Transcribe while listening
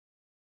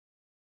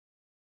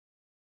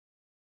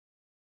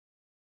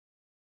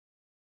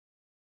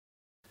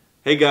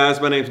Hey guys,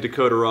 my name is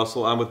Dakota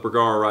Russell. I'm with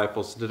Bergara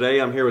Rifles. Today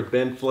I'm here with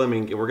Ben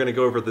Fleming and we're going to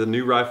go over the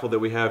new rifle that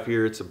we have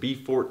here. It's a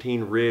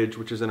B-14 Ridge,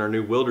 which is in our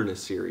new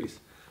Wilderness series.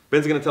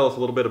 Ben's going to tell us a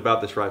little bit about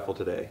this rifle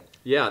today.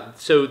 Yeah,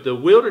 so the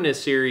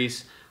Wilderness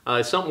series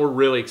is something we're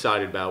really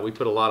excited about. We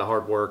put a lot of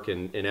hard work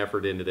and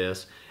effort into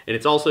this, and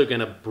it's also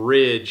going to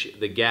bridge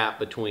the gap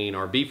between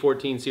our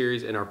B-14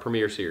 series and our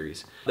Premier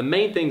series. The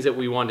main things that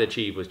we wanted to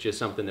achieve was just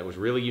something that was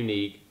really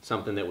unique,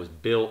 something that was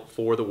built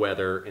for the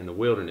weather in the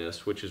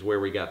wilderness, which is where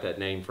we got that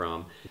name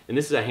from. And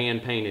this is a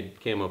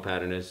hand-painted camo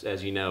pattern,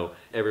 as you know.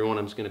 Every one of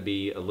them is going to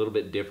be a little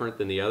bit different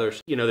than the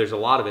others. You know, there's a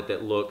lot of it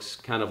that looks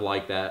kind of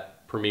like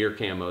that Premier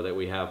camo that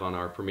we have on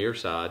our Premier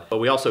side. But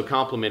we also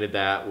complemented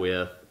that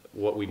with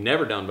what we've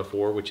never done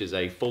before, which is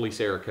a fully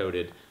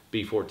Cerakoted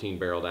B-14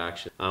 barreled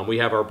action. We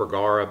have our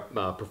Bergara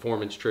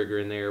performance trigger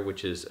in there,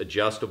 which is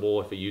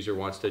adjustable if a user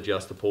wants to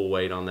adjust the pull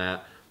weight on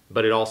that.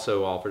 But it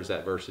also offers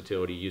that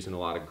versatility using a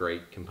lot of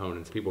great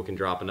components. People can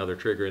drop another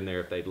trigger in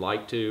there if they'd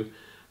like to.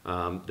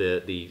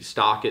 The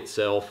stock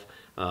itself,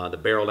 the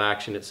barreled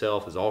action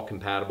itself is all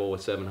compatible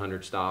with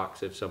 700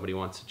 stocks if somebody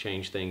wants to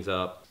change things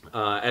up.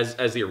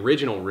 As the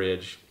original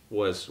Ridge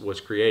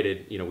was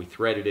created, you know, we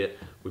threaded it,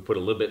 we put a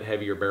little bit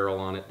heavier barrel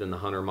on it than the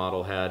Hunter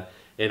model had,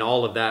 and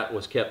all of that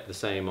was kept the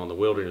same on the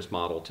Wilderness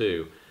model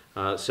too.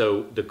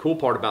 So the cool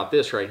part about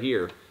this right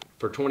here,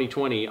 for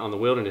 2020 on the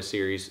Wilderness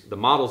series, the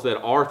models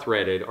that are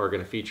threaded are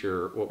going to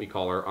feature what we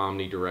call our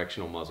Omni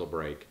directional muzzle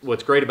brake.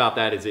 What's great about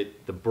that is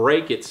the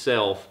brake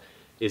itself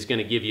is going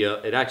to give you,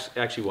 it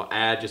actually will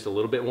add just a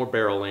little bit more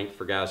barrel length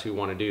for guys who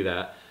want to do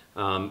that.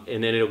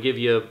 And then it'll give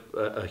you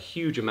a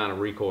huge amount of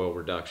recoil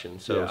reduction.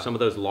 So some of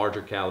those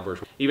larger calibers,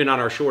 even on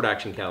our short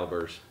action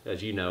calibers,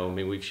 as you know, I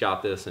mean, we've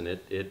shot this and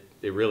it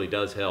really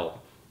does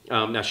help.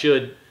 Now,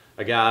 should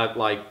a guy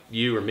like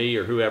you or me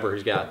or whoever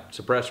who's got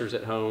suppressors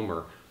at home,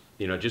 or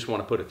you know, just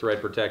want to put a thread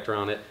protector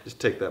on it,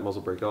 just take that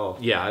muzzle brake off.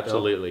 Yeah,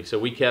 absolutely. So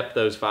we kept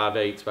those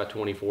 5/8 by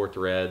 24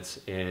 threads,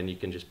 and you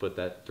can just put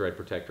that thread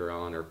protector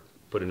on, or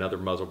put another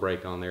muzzle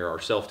brake on there, or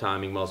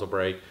self-timing muzzle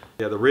brake.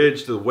 Yeah, the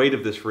Ridge, the weight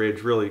of this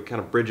Ridge really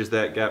kind of bridges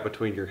that gap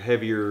between your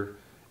heavier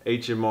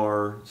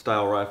HMR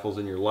style rifles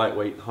and your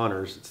lightweight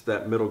Hunters. It's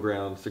that middle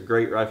ground. It's a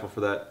great rifle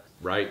for that.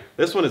 Right.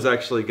 This one has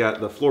actually got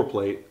the floor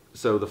plate.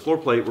 So the floor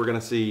plate, we're going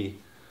to see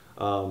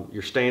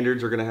your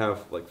standards are going to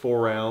have like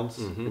 4 rounds,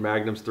 your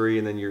Magnums 3,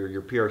 and then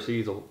your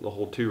PRCs will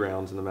hold 2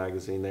 rounds in the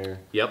magazine there.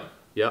 Yep,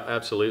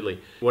 absolutely.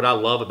 What I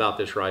love about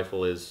this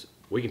rifle is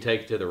we can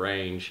take it to the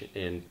range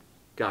and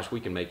gosh, we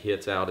can make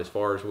hits out as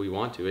far as we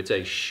want to. It's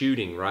a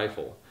shooting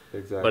rifle.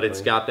 Exactly. But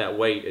it's got that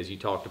weight, as you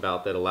talked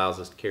about, that allows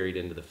us to carry it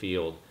into the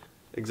field.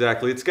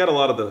 Exactly. It's got a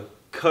lot of the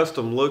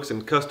custom looks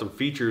and custom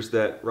features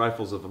that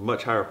rifles of a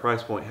much higher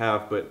price point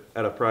have, but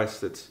at a price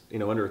that's, you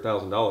know, under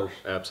 $1,000.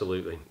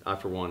 Absolutely. I,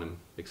 for one, am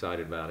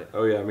excited about it.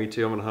 Oh yeah, me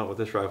too. I'm going to hunt with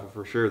this rifle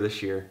for sure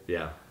this year.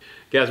 Yeah.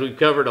 Guys, we've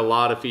covered a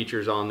lot of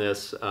features on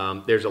this.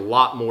 There's a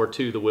lot more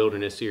to the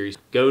Wilderness series.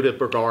 Go to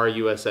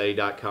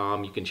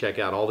bergarausa.com. You can check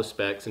out all the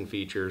specs and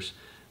features.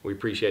 We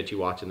appreciate you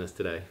watching this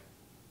today.